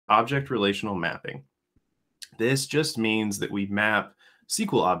Object Relational Mapping. This just means that we map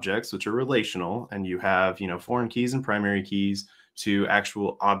SQL objects, which are relational, and you have, foreign keys and primary keys to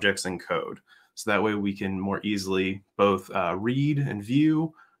actual objects in code. So that way we can more easily both read and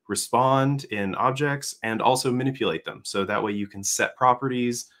view, respond in objects, and also manipulate them. So that way you can set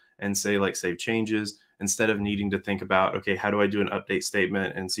properties and say, like, save changes, instead of needing to think about, okay, how do I do an update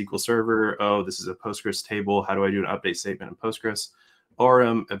statement in SQL Server? Oh, this is a Postgres table. How do I do an update statement in Postgres?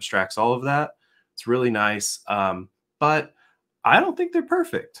 ORM abstracts all of that. It's really nice, but I don't think they're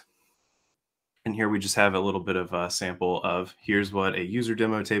perfect. And here we just have a little bit of a sample of here's what a user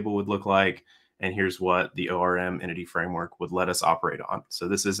demo table would look like, and here's what the ORM entity framework would let us operate on. So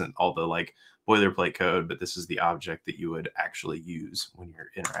this isn't all the like boilerplate code, but this is the object that you would actually use when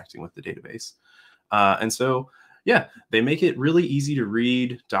you're interacting with the database. And so, yeah, they make it really easy to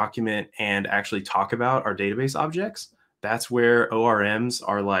read, document, and actually talk about our database objects. That's where ORMs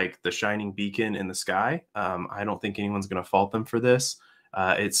are like the shining beacon in the sky. I don't think anyone's going to fault them for this.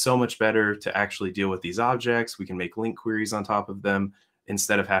 It's so much better to actually deal with these objects. We can make link queries on top of them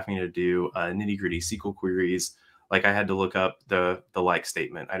instead of having to do nitty-gritty SQL queries. Like I had to look up the like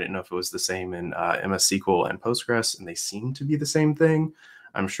statement. I didn't know if it was the same in MSQL and Postgres, and they seem to be the same thing.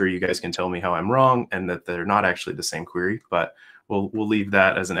 I'm sure you guys can tell me how I'm wrong and that they're not actually the same query, but we'll leave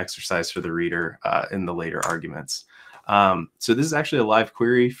that as an exercise for the reader in the later arguments. So this is actually a live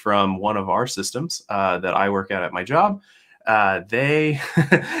query from one of our systems that I work at my job.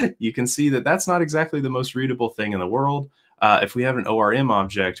 You can see that that's not exactly the most readable thing in the world. If we have an ORM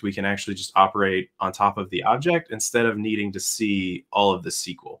object, we can actually just operate on top of the object instead of needing to see all of the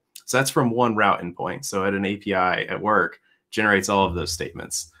SQL. So that's from one route endpoint. So at an API at work, generates all of those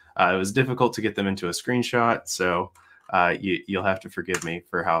statements. It was difficult to get them into a screenshot, so you'll have to forgive me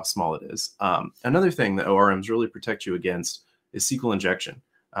for how small it is. Another thing that ORMs really protect you against is SQL injection.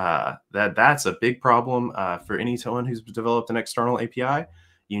 That's a big problem for anyone who's developed an external API.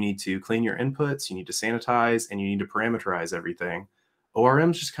 You need to clean your inputs, you need to sanitize, and you need to parameterize everything.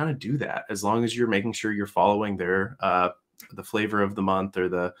 ORMs just kind of do that as long as you're making sure you're following their the flavor of the month or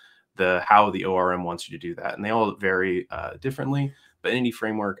the how the ORM wants you to do that. And they all vary differently. But in any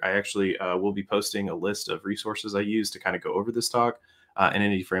framework, I actually will be posting a list of resources I use to kind of go over this talk. And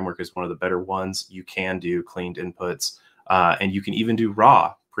Entity Framework is one of the better ones. You can do cleaned inputs, and you can even do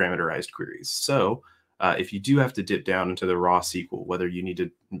raw parameterized queries. So if you do have to dip down into the raw SQL, whether you need to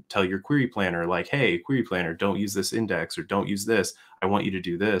tell your query planner, like, hey, query planner, don't use this index or don't use this, I want you to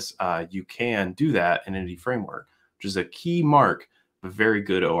do this, you can do that in Entity Framework, which is a key mark of a very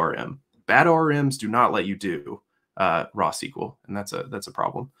good ORM. Bad ORMs do not let you do raw SQL, and that's a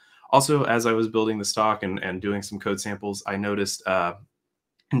problem. Also, as I was building the stock and doing some code samples, I noticed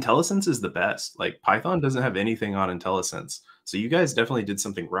IntelliSense is the best. Like Python doesn't have anything on IntelliSense, so you guys definitely did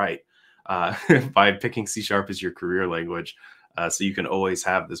something right by picking C# as your career language. So you can always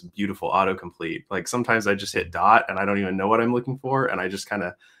have this beautiful autocomplete. Like sometimes I just hit dot and I don't even know what I'm looking for, and I just kind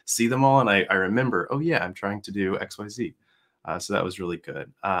of see them all, and I remember, oh yeah, I'm trying to do XYZ. So that was really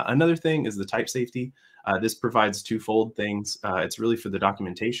good. Another thing is the type safety. This provides twofold things. It's really for the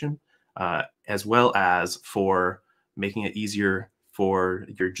documentation, as well as for making it easier for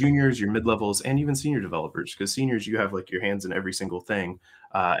your juniors, your mid-levels, and even senior developers. Because seniors, you have like your hands in every single thing,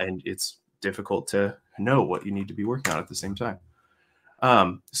 and it's difficult to know what you need to be working on at the same time.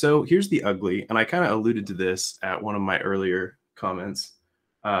 So here's the ugly, and I kind of alluded to this at one of my earlier comments,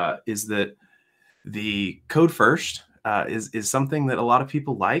 is that the code first is something that a lot of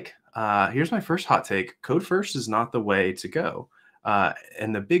people like. Here's my first hot take. Code first is not the way to go.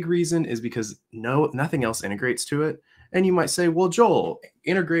 And the big reason is because nothing else integrates to it. And you might say, well, Joel,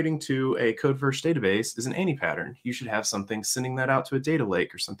 integrating to a code first database is an anti-pattern. You should have something sending that out to a data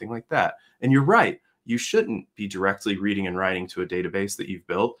lake or something like that. And you're right. You shouldn't be directly reading and writing to a database that you've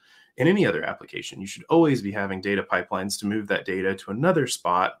built in any other application. You should always be having data pipelines to move that data to another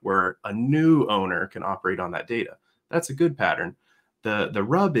spot where a new owner can operate on that data. That's a good pattern. The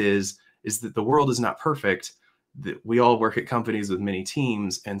rub is that the world is not perfect. That we all work at companies with many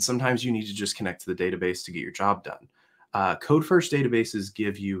teams, and sometimes you need to just connect to the database to get your job done. Code first databases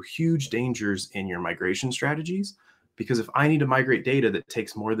give you huge dangers in your migration strategies, because if I need to migrate data that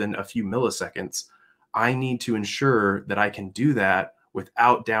takes more than a few milliseconds, I need to ensure that I can do that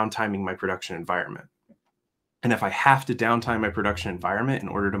without downtiming my production environment. And if I have to downtime my production environment in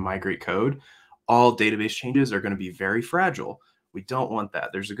order to migrate code, all database changes are going to be very fragile. We don't want that.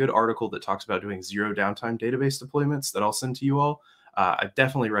 There's a good article that talks about doing zero downtime database deployments that I'll send to you all. I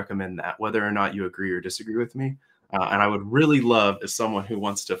definitely recommend that, whether or not you agree or disagree with me. And I would really love if someone who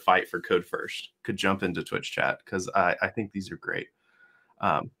wants to fight for code first could jump into Twitch chat, because I think these are great.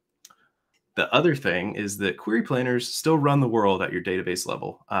 The other thing is that query planners still run the world at your database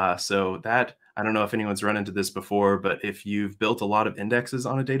level. So that, I don't know if anyone's run into this before, but if you've built a lot of indexes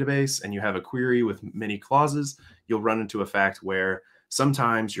on a database and you have a query with many clauses, you'll run into a fact where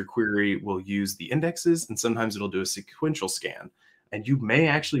sometimes your query will use the indexes and sometimes it'll do a sequential scan. And you may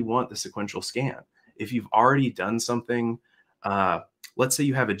actually want the sequential scan. If you've already done something, let's say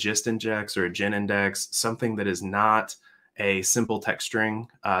you have a gist index or a gen index, something that is not a simple text string,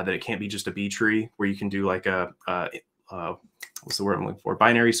 that it can't be just a B tree where you can do like a what's the word I'm looking for?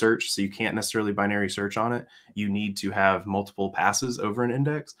 Binary search. So you can't necessarily binary search on it. You need to have multiple passes over an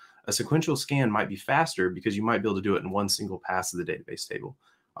index. A sequential scan might be faster because you might be able to do it in one single pass of the database table.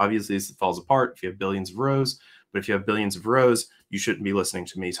 Obviously, this falls apart if you have billions of rows, but if you have billions of rows, you shouldn't be listening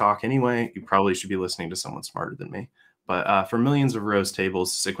to me talk anyway. You probably should be listening to someone smarter than me. But for millions of rows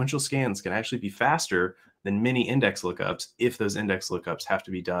tables, sequential scans can actually be faster than many index lookups if those index lookups have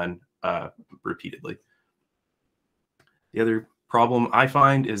to be done repeatedly. The other problem I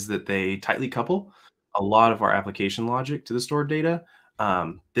find is that they tightly couple a lot of our application logic to the stored data.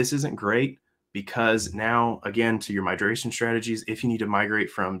 This isn't great because now, again, to your migration strategies, if you need to migrate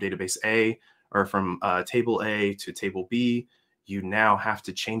from database A or from table A to table B, you now have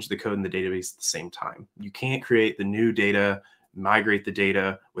to change the code in the database at the same time. You can't create the new data, migrate the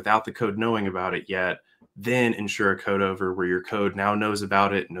data without the code knowing about it yet, then ensure a code over where your code now knows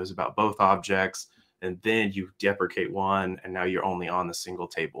about it, knows about both objects, and then you deprecate one, and now you're only on the single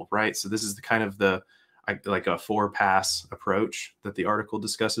table, right? So this is the kind of like a 4-pass approach that the article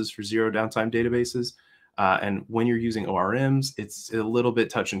discusses for zero downtime databases. And when you're using ORMs, it's a little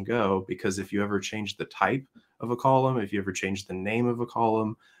bit touch and go because if you ever change the type of a column, if you ever change the name of a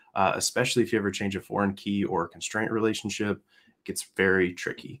column, especially if you ever change a foreign key or a constraint relationship, it gets very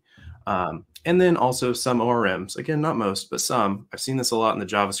tricky. And then also some ORMs, again, not most, but some. I've seen this a lot in the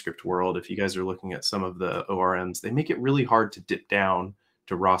JavaScript world. If you guys are looking at some of the ORMs, they make it really hard to dip down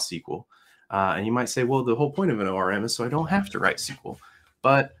to raw SQL. And you might say, well, the whole point of an ORM is so I don't have to write SQL.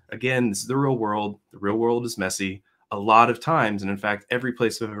 But again, this is the real world. The real world is messy. A lot of times, and in fact, every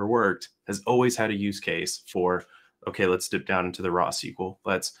place I've ever worked has always had a use case for, okay, let's dip down into the raw SQL.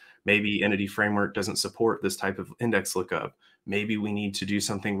 Maybe Entity Framework doesn't support this type of index lookup. Maybe we need to do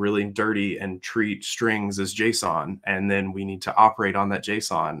something really dirty and treat strings as JSON, and then we need to operate on that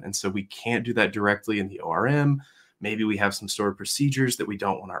JSON. And so we can't do that directly in the ORM. Maybe we have some stored procedures that we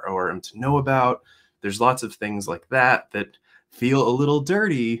don't want our ORM to know about. There's lots of things like that that feel a little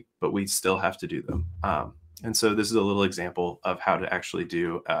dirty, but we still have to do them. And so this is a little example of how to actually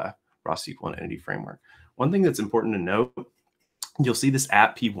do raw SQL and Entity Framework. One thing that's important to note, you'll see this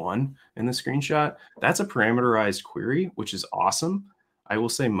at P1 in the screenshot. That's a parameterized query, which is awesome. I will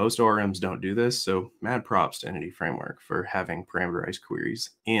say most ORMs don't do this, so mad props to Entity Framework for having parameterized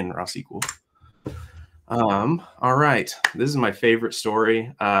queries in raw SQL. All right, this is my favorite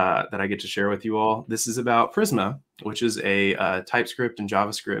story that I get to share with you all. This is about Prisma, which is a TypeScript and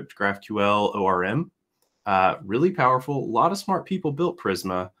JavaScript GraphQL ORM. Really powerful. A lot of smart people built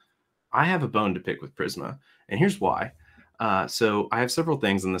Prisma. I have a bone to pick with Prisma, and here's why. So I have several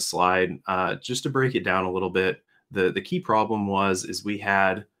things in this slide. Just to break it down a little bit, the key problem is we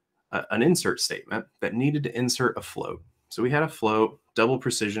had an insert statement that needed to insert a float. So we had a float, double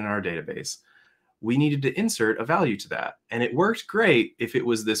precision in our database. We needed to insert a value to that. And it worked great if it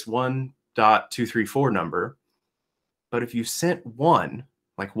was this 1.234 number. But if you sent 1,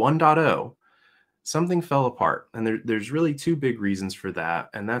 like 1.0, something fell apart. And there's really two big reasons for that.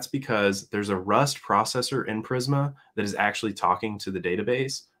 And that's because there's a Rust processor in Prisma that is actually talking to the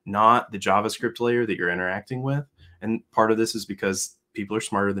database, not the JavaScript layer that you're interacting with. And part of this is because people are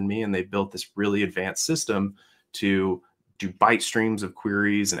smarter than me and they built this really advanced system to do byte streams of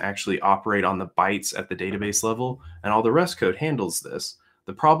queries and actually operate on the bytes at the database level. And all the Rust code handles this.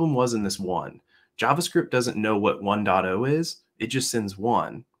 The problem was in this 1. JavaScript doesn't know what 1.0 is. It just sends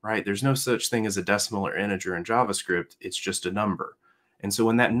 1, right? There's no such thing as a decimal or integer in JavaScript. It's just a number. And so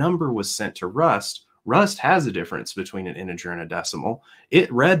when that number was sent to Rust, Rust has a difference between an integer and a decimal.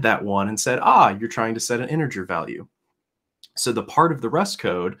 It read that 1 and said, you're trying to set an integer value. So the part of the Rust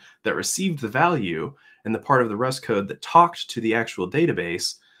code that received the value and the part of the Rust code that talked to the actual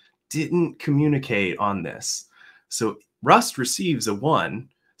database didn't communicate on this. So Rust receives a 1,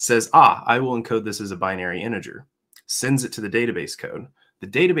 says, I will encode this as a binary integer, sends it to the database code. The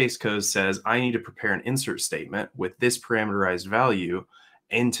database code says, I need to prepare an insert statement with this parameterized value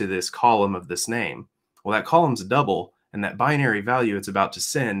into this column of this name. Well, that column's a double, and that binary value it's about to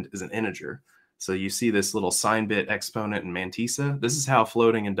send is an integer. So you see this little sign bit exponent in Mantissa. This is how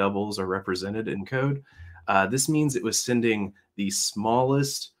floating and doubles are represented in code. This means it was sending the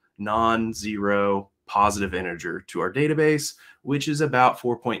smallest non-zero positive integer to our database, which is about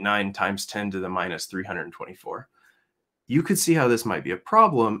 4.9 times 10 to the minus 324. You could see how this might be a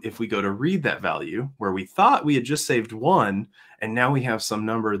problem if we go to read that value where we thought we had just saved 1, and now we have some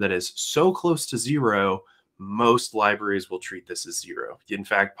number that is so close to 0, most libraries will treat this as 0. In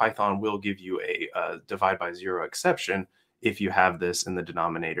fact, Python will give you a divide by 0 exception if you have this in the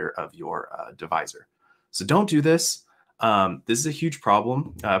denominator of your divisor. So don't do this. This is a huge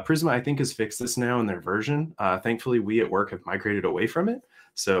problem. Prisma, I think, has fixed this now in their version. Thankfully, we at work have migrated away from it.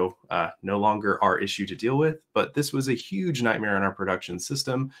 So no longer our issue to deal with, but this was a huge nightmare in our production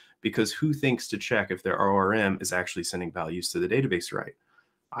system because who thinks to check if their ORM is actually sending values to the database right?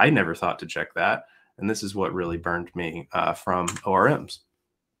 I never thought to check that, and this is what really burned me from ORMs.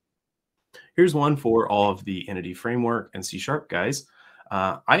 Here's one for all of the Entity Framework and C# guys.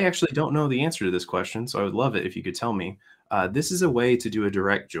 I actually don't know the answer to this question, so I would love it if you could tell me. This is a way to do a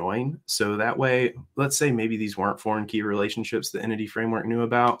direct join. So that way, let's say maybe these weren't foreign key relationships the Entity Framework knew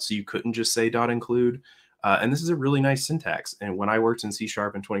about, so you couldn't just say .include. And this is a really nice syntax. And when I worked in C# in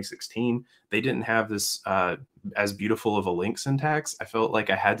 2016, they didn't have this as beautiful of a link syntax. I felt like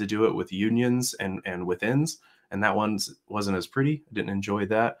I had to do it with unions and withins, and that one wasn't as pretty. I didn't enjoy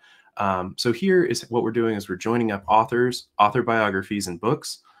that. So here is what we're doing is we're joining up authors, author biographies, and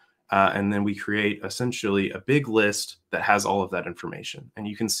books. And then we create essentially a big list that has all of that information. And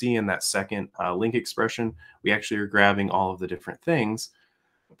you can see in that second link expression, we actually are grabbing all of the different things.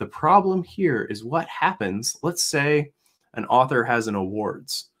 The problem here is what happens, let's say an author has an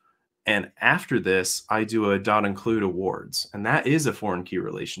awards. And after this, I do a .include awards. And that is a foreign key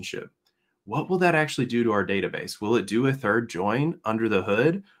relationship. What will that actually do to our database? Will it do a third join under the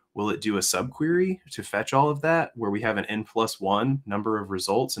hood? Will it do a subquery to fetch all of that where we have an n+1 number of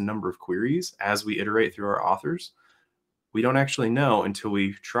results and number of queries as we iterate through our authors? We don't actually know until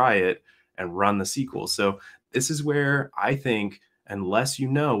we try it and run the SQL. So this is where I think unless you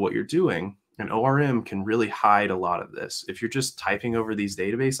know what you're doing, an ORM can really hide a lot of this. If you're just typing over these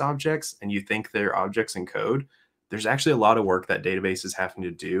database objects and you think they're objects in code, there's actually a lot of work that database is having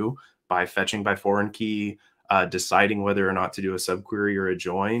to do by fetching by foreign key, deciding whether or not to do a subquery or a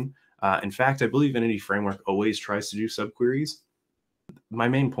join. In fact, I believe Entity Framework always tries to do subqueries. My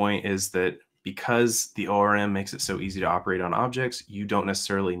main point is that because the ORM makes it so easy to operate on objects, you don't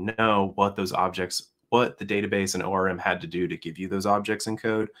necessarily know what those objects, what the database and ORM had to do to give you those objects in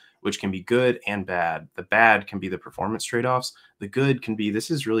code, which can be good and bad. The bad can be the performance trade-offs. The good can be,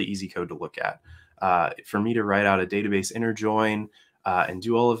 this is really easy code to look at. For me to write out a database inner join and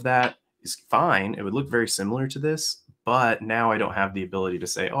do all of that, is fine. It would look very similar to this, but now I don't have the ability to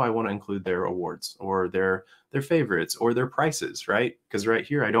say, oh, I want to include their awards or their favorites or their prices, right? Because right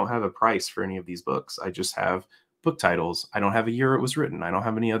here, I don't have a price for any of these books. I just have book titles. I don't have a year it was written. I don't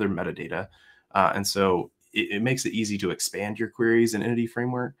have any other metadata. And so it makes it easy to expand your queries in Entity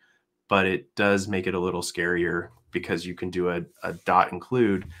Framework, but it does make it a little scarier because you can do a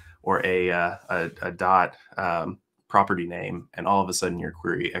 .include or a dot property name, and all of a sudden your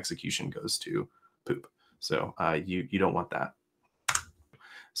query execution goes to poop. So you don't want that.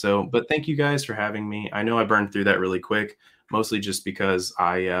 So, but thank you guys for having me. I know I burned through that really quick, mostly just because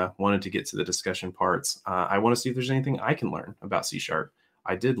I wanted to get to the discussion parts. I want to see if there's anything I can learn about C#.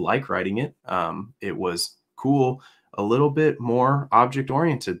 I did like writing it. It was cool, a little bit more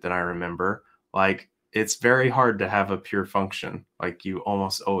object-oriented than I remember. Like, it's very hard to have a pure function. Like, you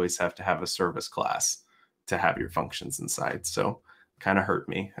almost always have to have a service class to have your functions inside. So kind of hurt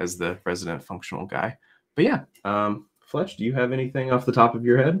me as the resident functional guy. But yeah, Fletch, do you have anything off the top of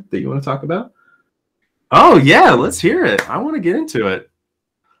your head that you want to talk about? Oh yeah, let's hear it. I want to get into it.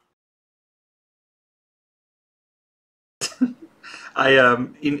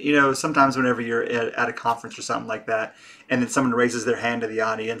 Sometimes whenever you're at a conference or something like that, and then someone raises their hand to the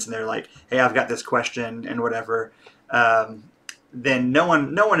audience and they're like, hey, I've got this question and whatever, then no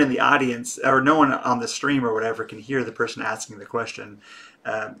one in the audience or no one on the stream or whatever can hear the person asking the question.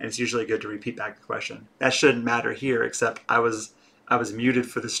 And it's usually good to repeat back the question. That shouldn't matter here, except I was muted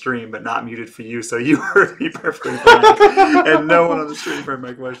for the stream, but not muted for you, so you heard me perfectly fine, and no one on the stream heard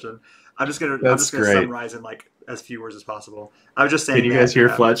my question. I'm just gonna summarize in like as few words as possible. I was just saying. Can you guys hear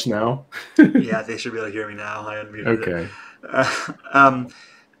Fletch now? Yeah, they should be able to hear me now. I unmuted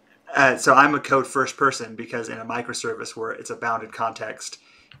it. So I'm a code first person because in a microservice where it's a bounded context,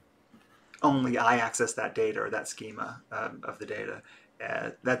 only I access that data or that schema of the data.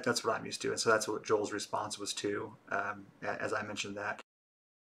 That's what I'm used to, and so that's what Joel's response was to, as I mentioned that.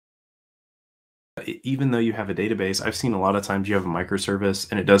 even though you have a database, I've seen a lot of times you have a microservice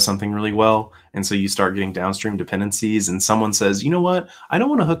and it does something really well. And so you start getting downstream dependencies and someone says, you know what, I don't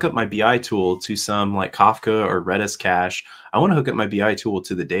want to hook up my BI tool to some like Kafka or Redis cache. I want to hook up my BI tool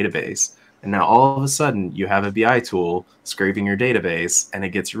to the database. And now all of a sudden you have a BI tool scraping your database and it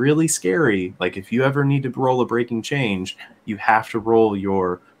gets really scary. Like if you ever need to roll a breaking change, you have to roll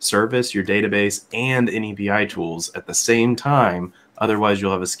your service, your database, and any BI tools at the same time. Otherwise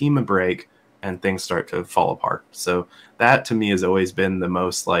you'll have a schema break and things start to fall apart. So that to me has always been the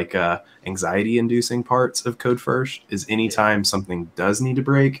most like anxiety inducing parts of code first is anytime something does need to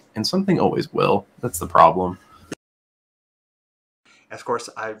break, and something always will. That's the problem. Of course,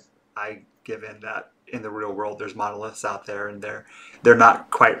 I give in that in the real world there's monoliths out there and they're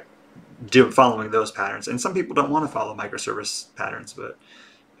not quite following those patterns. And some people don't want to follow microservice patterns, but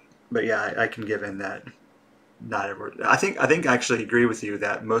yeah, I can give in that. Not everywhere. I think I actually agree with you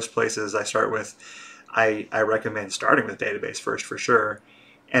that most places I start with, I recommend starting with database first for sure,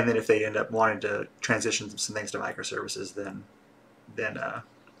 and then if they end up wanting to transition some things to microservices, then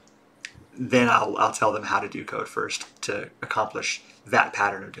I'll tell them how to do code first to accomplish that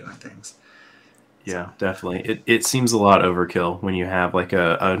pattern of doing things. Yeah, definitely. It seems a lot overkill when you have like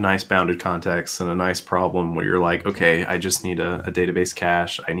a nice bounded context and a nice problem where you're like, okay, I just need a database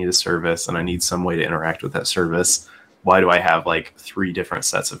cache, I need a service, and I need some way to interact with that service. Why do I have like 3 different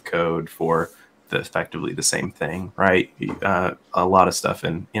sets of code for effectively the same thing, right? A lot of stuff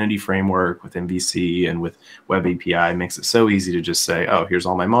in Entity Framework with MVC and with Web API makes it so easy to just say, oh, here's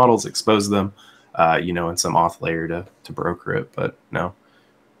all my models, expose them, in some auth layer to broker it. But no,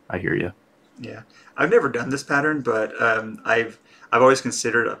 I hear you. Yeah, I've never done this pattern, but I've always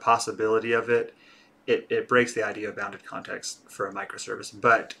considered a possibility of it. It breaks the idea of bounded context for a microservice,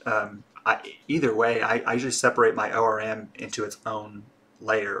 but either way, I usually separate my ORM into its own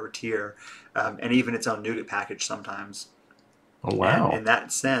layer or tier, and even its own NuGet package sometimes. Oh, wow. And in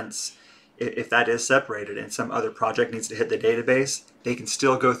that sense, if that is separated and some other project needs to hit the database, they can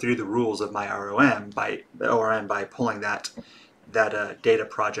still go through the rules of my ORM by pulling that data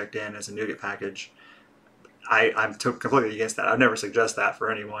project in as a NuGet package. I'm completely against that. I'd never suggest that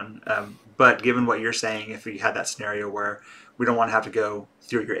for anyone. But given what you're saying, if you had that scenario where we don't want to have to go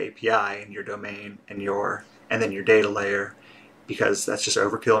through your API and your domain and then your data layer, because that's just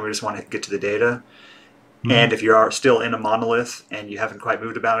overkill and we just want to get to the data. Mm-hmm. And if you are still in a monolith and you haven't quite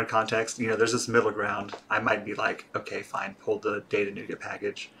moved to bounded context, there's this middle ground. I might be like, okay, fine, pull the data NuGet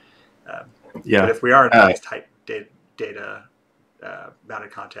package. But if we are in a nice tight data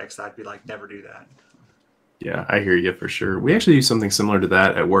bounded context, I'd be like, never do that. Yeah, I hear you for sure. We actually do something similar to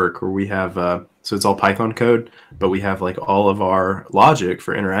that at work where we have, so it's all Python code, but we have like all of our logic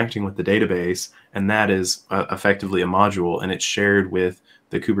for interacting with the database, and that is effectively a module, and it's shared with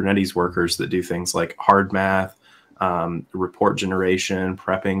the Kubernetes workers that do things like hard math, report generation,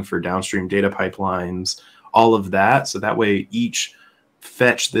 prepping for downstream data pipelines, all of that. So that way each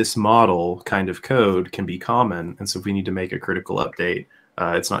fetch this model kind of code can be common. And so if we need to make a critical update,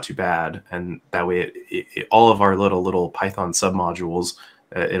 it's not too bad. And that way all of our little Python submodules,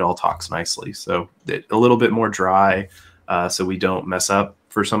 it all talks nicely. So a little bit more dry, so we don't mess up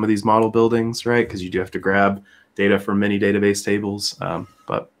for some of these model buildings, right? Because you do have to grab data from many database tables.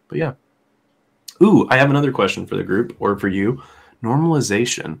 But yeah. Ooh, I have another question for the group or for you.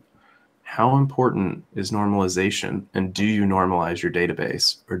 Normalization. How important is normalization, and do you normalize your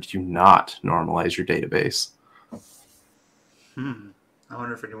database, or do you not normalize your database? I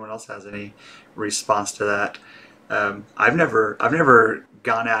wonder if anyone else has any response to that. I've never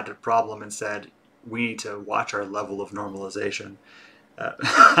gone at a problem and said we need to watch our level of normalization.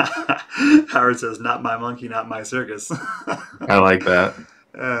 Howard says, "Not my monkey, not my circus." I like that.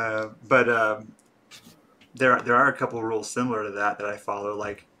 But there are a couple of rules similar to that I follow,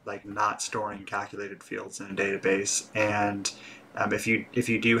 like not storing calculated fields in a database, and if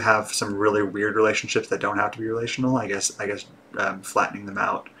you do have some really weird relationships that don't have to be relational, I guess flattening them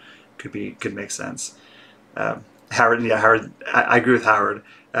out could make sense. Howard, I agree with Howard.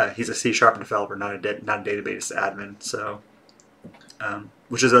 He's a C# developer, not a database admin. So,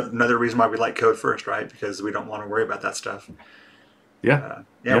 which is another reason why we like code first, right? Because we don't want to worry about that stuff. Yeah.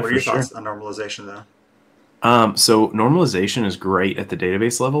 What are your thoughts on normalization, though? So normalization is great at the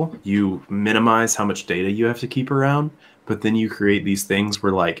database level. You minimize how much data you have to keep around, but then you create these things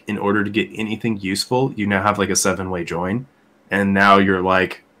where, like, in order to get anything useful, you now have like a 7-way join. And now you're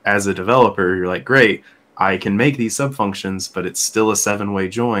like, as a developer, you're like, great, I can make these subfunctions, but it's still a 7-way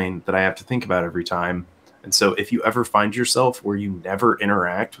join that I have to think about every time. And so if you ever find yourself where you never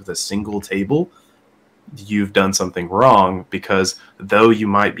interact with a single table, you've done something wrong, because though you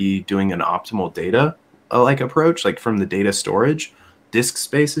might be doing an optimal data like approach, like from the data storage, disk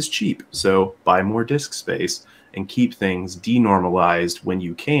space is cheap. So buy more disk space and keep things denormalized when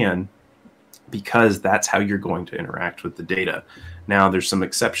you can, because that's how you're going to interact with the data. Now, there's some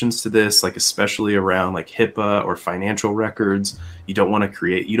exceptions to this, like especially around like HIPAA or financial records. You don't want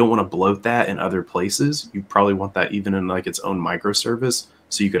to bloat that in other places. You probably want that even in like its own microservice,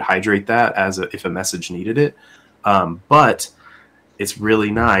 so you could hydrate that as if a message needed it. But it's really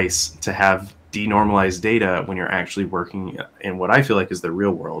nice to have denormalized data when you're actually working in what I feel like is the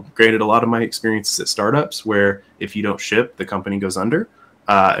real world. Granted, a lot of my experiences at startups where if you don't ship, the company goes under,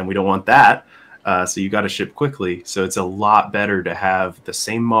 and we don't want that. So you got to ship quickly. So it's a lot better to have the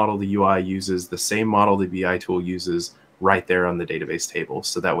same model the UI uses, the same model the BI tool uses right there on the database table.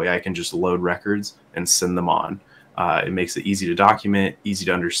 So that way I can just load records and send them on. It makes it easy to document, easy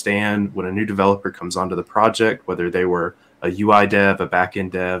to understand. When a new developer comes onto the project, whether they were a UI dev, a backend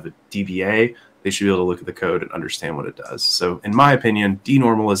dev, a DBA, they should be able to look at the code and understand what it does. So in my opinion,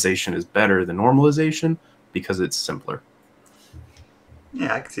 denormalization is better than normalization because it's simpler.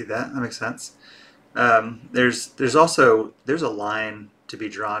 Yeah, I can see that. That makes sense. There's also there's a line to be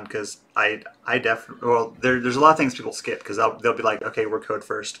drawn, because I definitely, well, there's a lot of things people skip because they'll be like, okay, we're code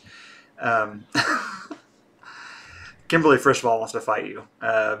first. Um, Kimberly, first of all, wants to fight you,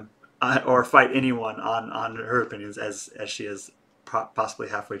 or fight anyone on her opinions, as she is possibly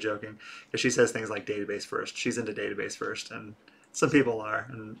halfway joking, because she says things like database first. She's into database first, and some people are,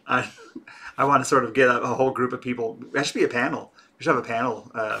 and I want to sort of get a whole group of people. That should be a panel. We should have a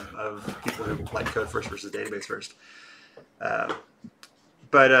panel of people who like code first versus database first.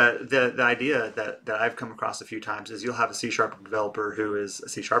 But the idea that I've come across a few times is you'll have a C# developer who is a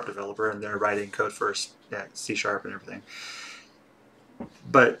C# developer, and they're writing code first, yeah, C# and everything.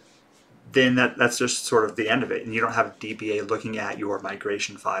 But then that's just sort of the end of it, and you don't have a DBA looking at your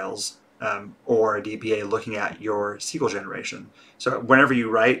migration files, or a DBA looking at your SQL generation. So whenever you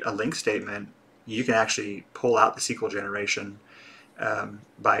write a link statement, you can actually pull out the SQL generation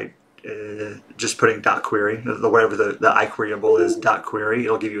by just putting .query, whatever the iQueryable is, .query.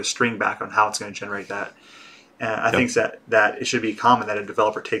 It'll give you a string back on how it's going to generate that. I think that it should be common that a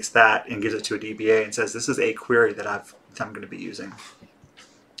developer takes that and gives it to a DBA and says, this is a query that I'm going to be using.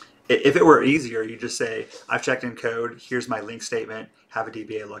 If it were easier, you just say, I've checked in code, here's my link statement, have a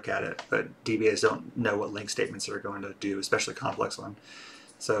DBA look at it. But DBAs don't know what link statements are going to do, especially complex one.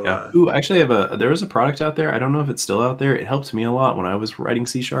 So, yeah. Actually, there was a product out there. I don't know if it's still out there. It helped me a lot when I was writing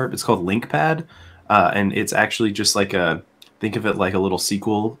C#. It's called LinkPad, and it's actually just like think of it like a little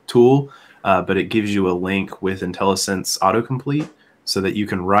SQL tool, but it gives you a link with IntelliSense autocomplete so that you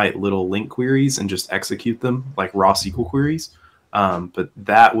can write little link queries and just execute them like raw SQL queries. But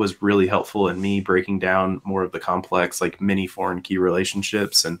that was really helpful in me breaking down more of the complex, like mini foreign key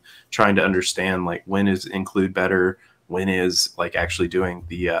relationships and trying to understand like when is include better, when is like actually doing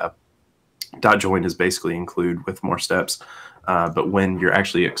the .join is basically include with more steps, but when you're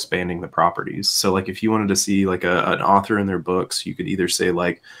actually expanding the properties. So like if you wanted to see like an author in their books, you could either say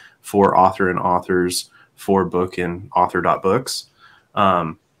like for author and authors, for book and author.books.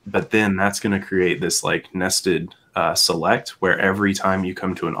 But then that's going to create this like nested select where every time you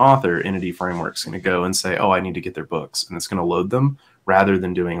come to an author, Entity Framework's going to go and say, oh, I need to get their books, and it's going to load them, rather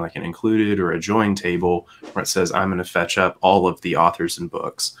than doing like an included or a join table where it says, I'm going to fetch up all of the authors and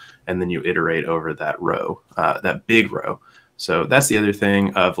books, and then you iterate over that row, that big row. So that's the other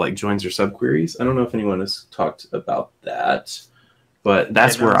thing of like joins or subqueries. I don't know if anyone has talked about that, but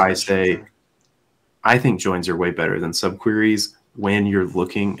that's where I say I think joins are way better than subqueries when you're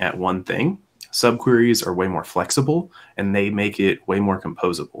looking at one thing. Subqueries are way more flexible and they make it way more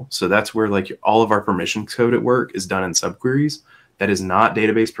composable. So that's where like all of our permission code at work is done in subqueries. That is not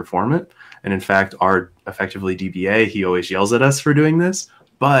database performant. And in fact, our effectively DBA, he always yells at us for doing this.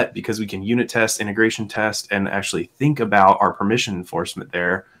 But because we can unit test, integration test, and actually think about our permission enforcement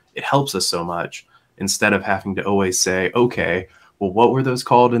there, it helps us so much instead of having to always say, okay, well, what were those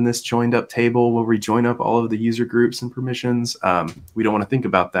called in this joined up table? Will we join up all of the user groups and permissions? We don't want to think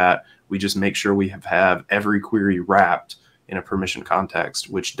about that. We just make sure we have every query wrapped in a permission context,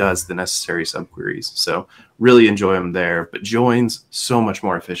 which does the necessary subqueries. So really enjoy them there, but joins so much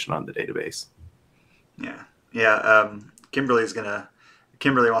more efficient on the database. Yeah.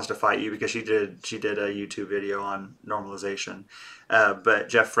 Kimberly wants to fight you because she did a YouTube video on normalization. But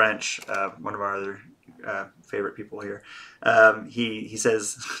Jeff French, one of our other favorite people here, he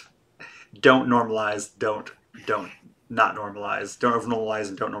says, don't normalize, don't not normalize, don't over normalize,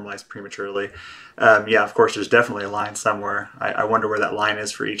 and don't normalize prematurely. Yeah, of course, there's definitely a line somewhere. I wonder where that line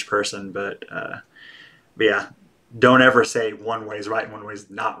is for each person, but But yeah, don't ever say one way is right and one way is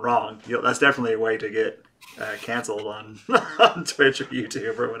not wrong. That's definitely a way to get canceled on on Twitch or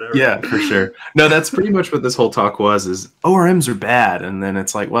YouTube or whatever. Yeah, for sure. No, that's pretty much what this whole talk was, is ORMs are bad. And then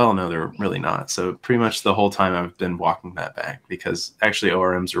it's like, well, no, they're really not. So pretty much the whole time I've been walking that back, because actually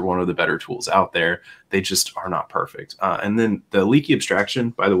ORMs are one of the better tools out there. They just are not perfect. And then the leaky abstraction,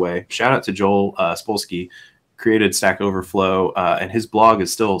 by the way, shout out to Joel Spolsky, created Stack Overflow, and his blog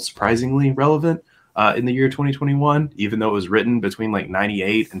is still surprisingly relevant in the year 2021, even though it was written between like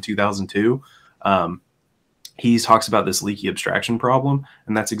 98 and 2002. He talks about this leaky abstraction problem,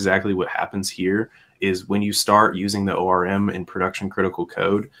 and that's exactly what happens here. Is when you start using the ORM in production critical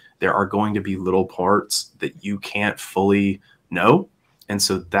code, there are going to be little parts that you can't fully know. And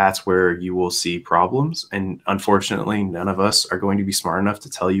so that's where you will see problems. And unfortunately, none of us are going to be smart enough to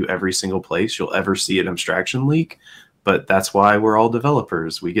tell you every single place you'll ever see an abstraction leak. But that's why we're all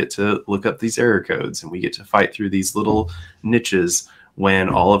developers. We get to look up these error codes and we get to fight through these little niches when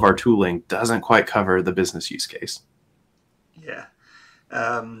all of our tooling doesn't quite cover the business use case. Yeah.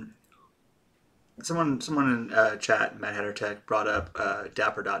 Someone in chat, Matt Hatter Tech, brought up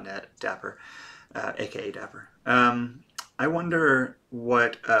Dapper.net, Dapper, aka Dapper. I wonder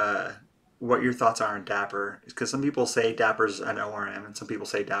what your thoughts are on Dapper, because some people say Dapper's an ORM, and some people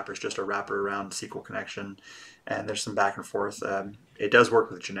say Dapper's just a wrapper around SQL connection, and there's some back and forth. It does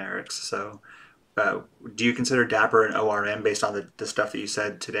work with generics, so do you consider Dapper an ORM based on the stuff that you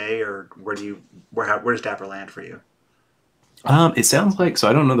said today, or where does Dapper land for you? It sounds like, so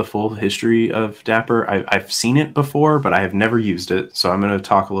I don't know the full history of Dapper. I've seen it before, but I have never used it. So I'm going to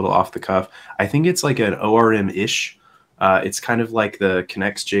talk a little off the cuff. I think it's like an ORM-ish. It's kind of like the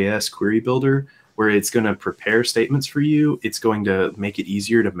Connects.js query builder, where it's going to prepare statements for you. It's going to make it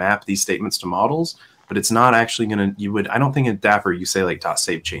easier to map these statements to models, but it's not actually going to, I don't think in Dapper you say like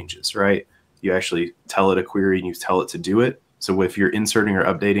 .save changes, right? You actually tell it a query and you tell it to do it. So if you're inserting or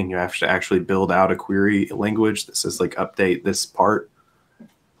updating, you have to actually build out a query language that says like update this part.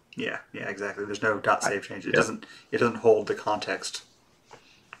 Yeah, exactly. There's no .save change. It doesn't hold the context.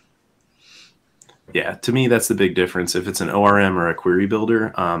 Yeah, to me that's the big difference. If it's an ORM or a query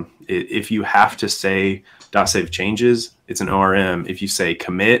builder, if you have to say .save changes, it's an ORM. If you say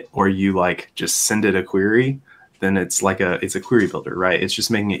commit or you like just send it a query, then it's a query builder, right? It's just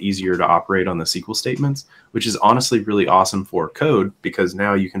making it easier to operate on the SQL statements, which is honestly really awesome for code, because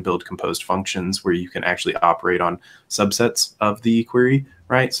now you can build composed functions where you can actually operate on subsets of the query,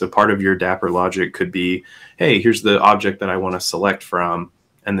 right? So part of your Dapper logic could be, hey, here's the object that I want to select from.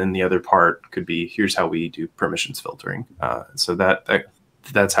 And then the other part could be, here's how we do permissions filtering. So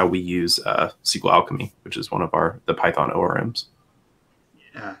that's how we use SQL Alchemy, which is one of the Python ORMs.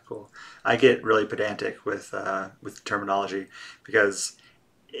 Yeah, cool. I get really pedantic with terminology, because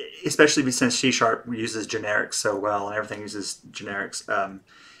especially since C# uses generics so well and everything uses generics,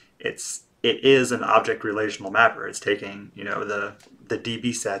 it is an object relational mapper. It's taking the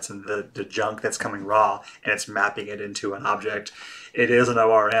DB sets and the junk that's coming raw, and it's mapping it into an object. It is an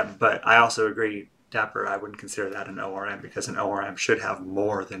ORM, but I also agree, Dapper, I wouldn't consider that an ORM, because an ORM should have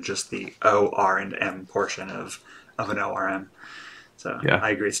more than just the O, R, and M portion of an ORM. So yeah. I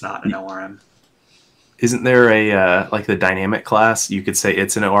agree, it's not an ORM. Isn't there a like the dynamic class? You could say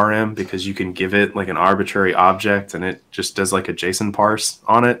it's an ORM because you can give it like an arbitrary object and it just does like a JSON parse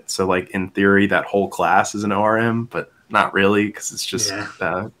on it. So like in theory, that whole class is an ORM, but not really, because it's just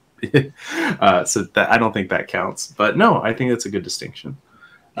so that I don't think that counts. But no, I think that's a good distinction.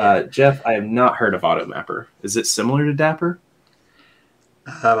 Jeff, I have not heard of AutoMapper. Is it similar to Dapper?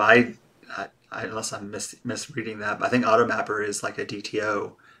 Unless I'm misreading that, but I think AutoMapper is like a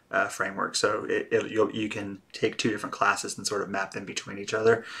DTO framework. So you can take two different classes and sort of map them between each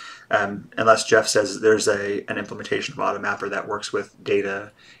other. Unless Jeff says there's an implementation of AutoMapper that works with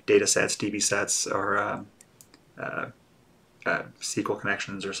data sets, DB sets, or SQL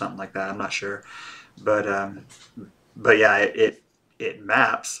connections or something like that. I'm not sure, but yeah, it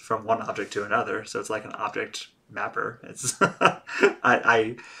maps from one object to another. So it's like an object mapper. It's in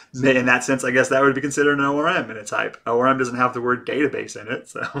that sense, I guess that would be considered an ORM in its type. ORM doesn't have the word database in it,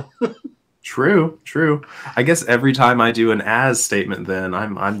 so True. I guess every time I do an as statement, then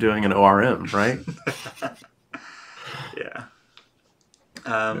I'm doing an ORM, right? Yeah.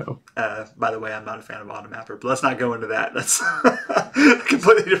 By the way, I'm not a fan of AutoMapper, but let's not go into that. That's a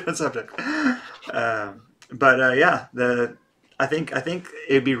completely different subject. I think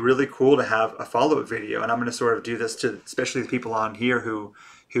it'd be really cool to have a follow-up video, and I'm going to sort of do this to especially the people on here who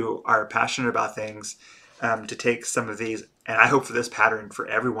are passionate about things, to take some of these, and I hope for this pattern for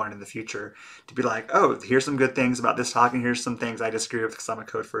everyone in the future, to be like, oh, here's some good things about this talk, and here's some things I disagree with because I'm a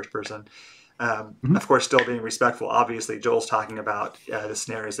code first person. Of course, still being respectful. Obviously, Joel's talking about the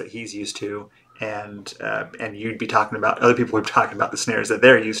scenarios that he's used to, and you'd be talking about, other people would be talking about the scenarios that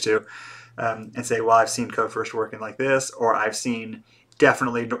they're used to, and say, well, I've seen code first working like this, or I've seen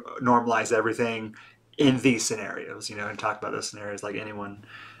definitely normalize everything in these scenarios, and talk about those scenarios like anyone.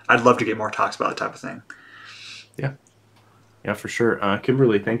 I'd love to get more talks about that type of thing. Yeah. Yeah, for sure.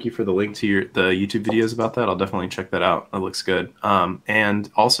 Kimberly, thank you for the link to the YouTube videos about that. I'll definitely check that out. That looks good. And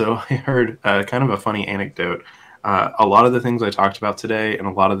also, I heard kind of a funny anecdote. A lot of the things I talked about today and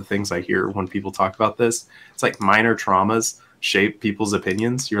a lot of the things I hear when people talk about this, it's like minor traumas shape people's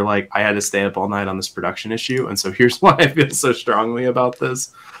opinions. You're like, I had to stay up all night on this production issue, and so here's why I feel so strongly about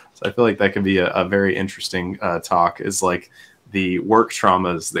this. So I feel like that could be a very interesting talk, is like the work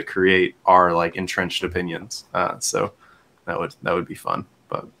traumas that create our like entrenched opinions. So that would be fun.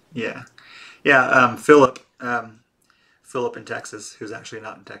 But yeah. Philip in Texas, who's actually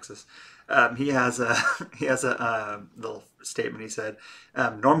not in Texas, he has a little statement. He said,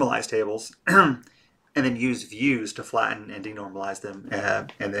 normalize tables and then use views to flatten and denormalize them,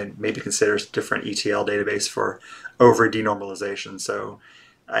 and then maybe consider a different ETL database for over denormalization. So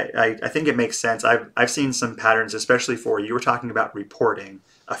I think it makes sense. I've seen some patterns, especially for, you were talking about reporting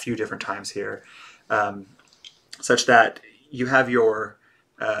a few different times here, such that you have your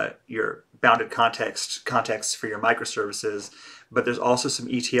bounded contexts for your microservices, but there's also some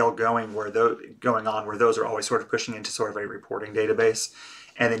ETL going on where those are always sort of pushing into sort of a reporting database,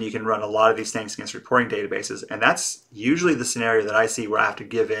 and then you can run a lot of these things against reporting databases, and that's usually the scenario that I see where I have to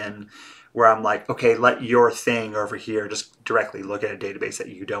give in, where I'm like, okay, let your thing over here just directly look at a database that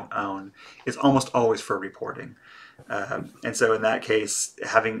you don't own. It's almost always for reporting. And so in that case,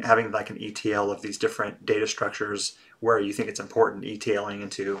 having like an ETL of these different data structures where you think it's important, ETLing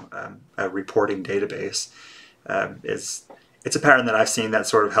into a reporting database, it's a pattern that I've seen that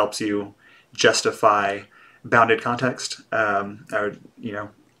sort of helps you justify bounded context. Or,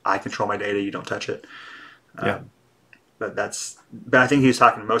 I control my data, you don't touch it. Yeah. But I think he was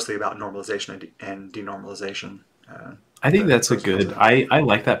talking mostly about normalization and denormalization. I think that's a good, I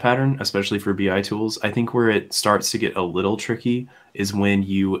like that pattern, especially for BI tools. I think where it starts to get a little tricky is when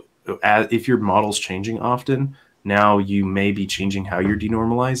if your model's changing often, now you may be changing how you're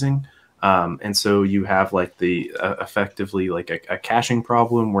denormalizing. And so you have like the effectively like a caching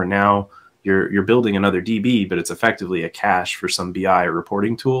problem where now you're building another DB, but it's effectively a cache for some BI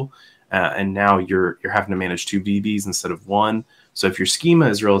reporting tool. And now you're having to manage 2 DBs instead of 1. So if your schema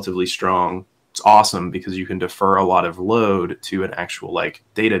is relatively strong, it's awesome because you can defer a lot of load to an actual like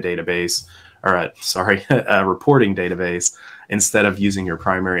database, or a reporting database, instead of using your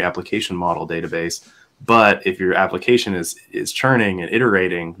primary application model database. But if your application is churning and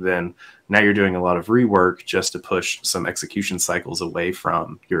iterating, then now you're doing a lot of rework just to push some execution cycles away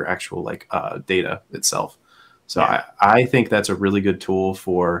from your actual like data itself. So yeah. I think that's a really good tool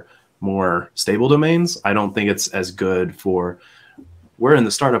for more stable domains. I don't think it's as good for, we're in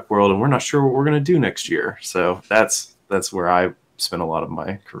the startup world and we're not sure what we're going to do next year. So that's where I spent a lot of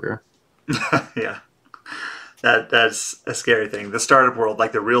my career. Yeah. That's a scary thing. The startup world,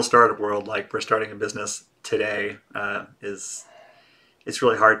 like the real startup world, like we're starting a business today, it's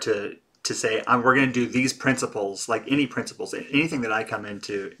really hard to say, we're going to do these principles, like any principles, anything that I come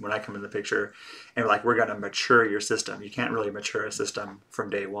into, when I come in the picture, and like, we're going to mature your system. You can't really mature a system from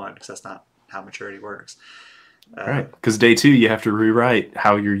day one, because that's not how maturity works. Right, because day 2, you have to rewrite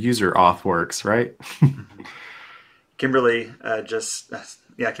how your user auth works, right? Kimberly just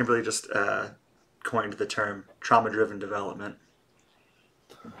coined the term trauma-driven development.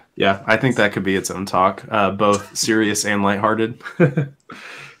 Yeah, I think that could be its own talk, both serious and lighthearted.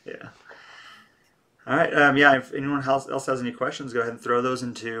 Yeah. All right. If anyone else has any questions, go ahead and throw those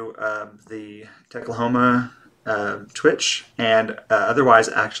into the Techlahoma Twitch, and otherwise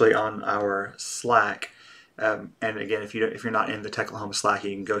actually on our Slack. And again, if you're not in the Techlahoma Slack,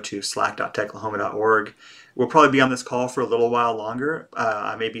 you can go to slack.techlahoma.org. We'll probably be on this call for a little while longer.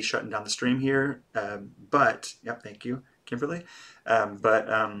 I may be shutting down the stream here, but thank you, Kimberly. But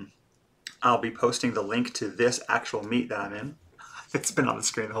I'll be posting the link to this actual meet that I'm in. It's been on the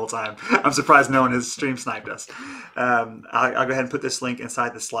screen the whole time. I'm surprised no one has stream sniped us. I'll go ahead and put this link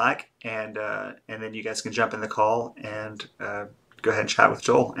inside the Slack, and then you guys can jump in the call and go ahead and chat with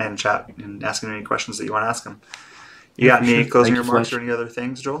Joel and ask him any questions that you want to ask him. You got any closing remarks or any other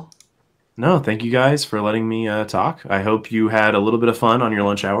things, Joel? No, thank you guys for letting me talk. I hope you had a little bit of fun on your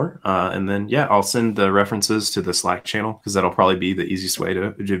lunch hour. And then, I'll send the references to the Slack channel, because that'll probably be the easiest way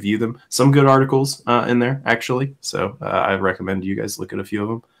to view them. Some good articles in there, actually. So I recommend you guys look at a few of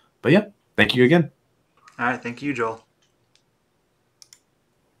them. But thank you again. All right. Thank you, Joel.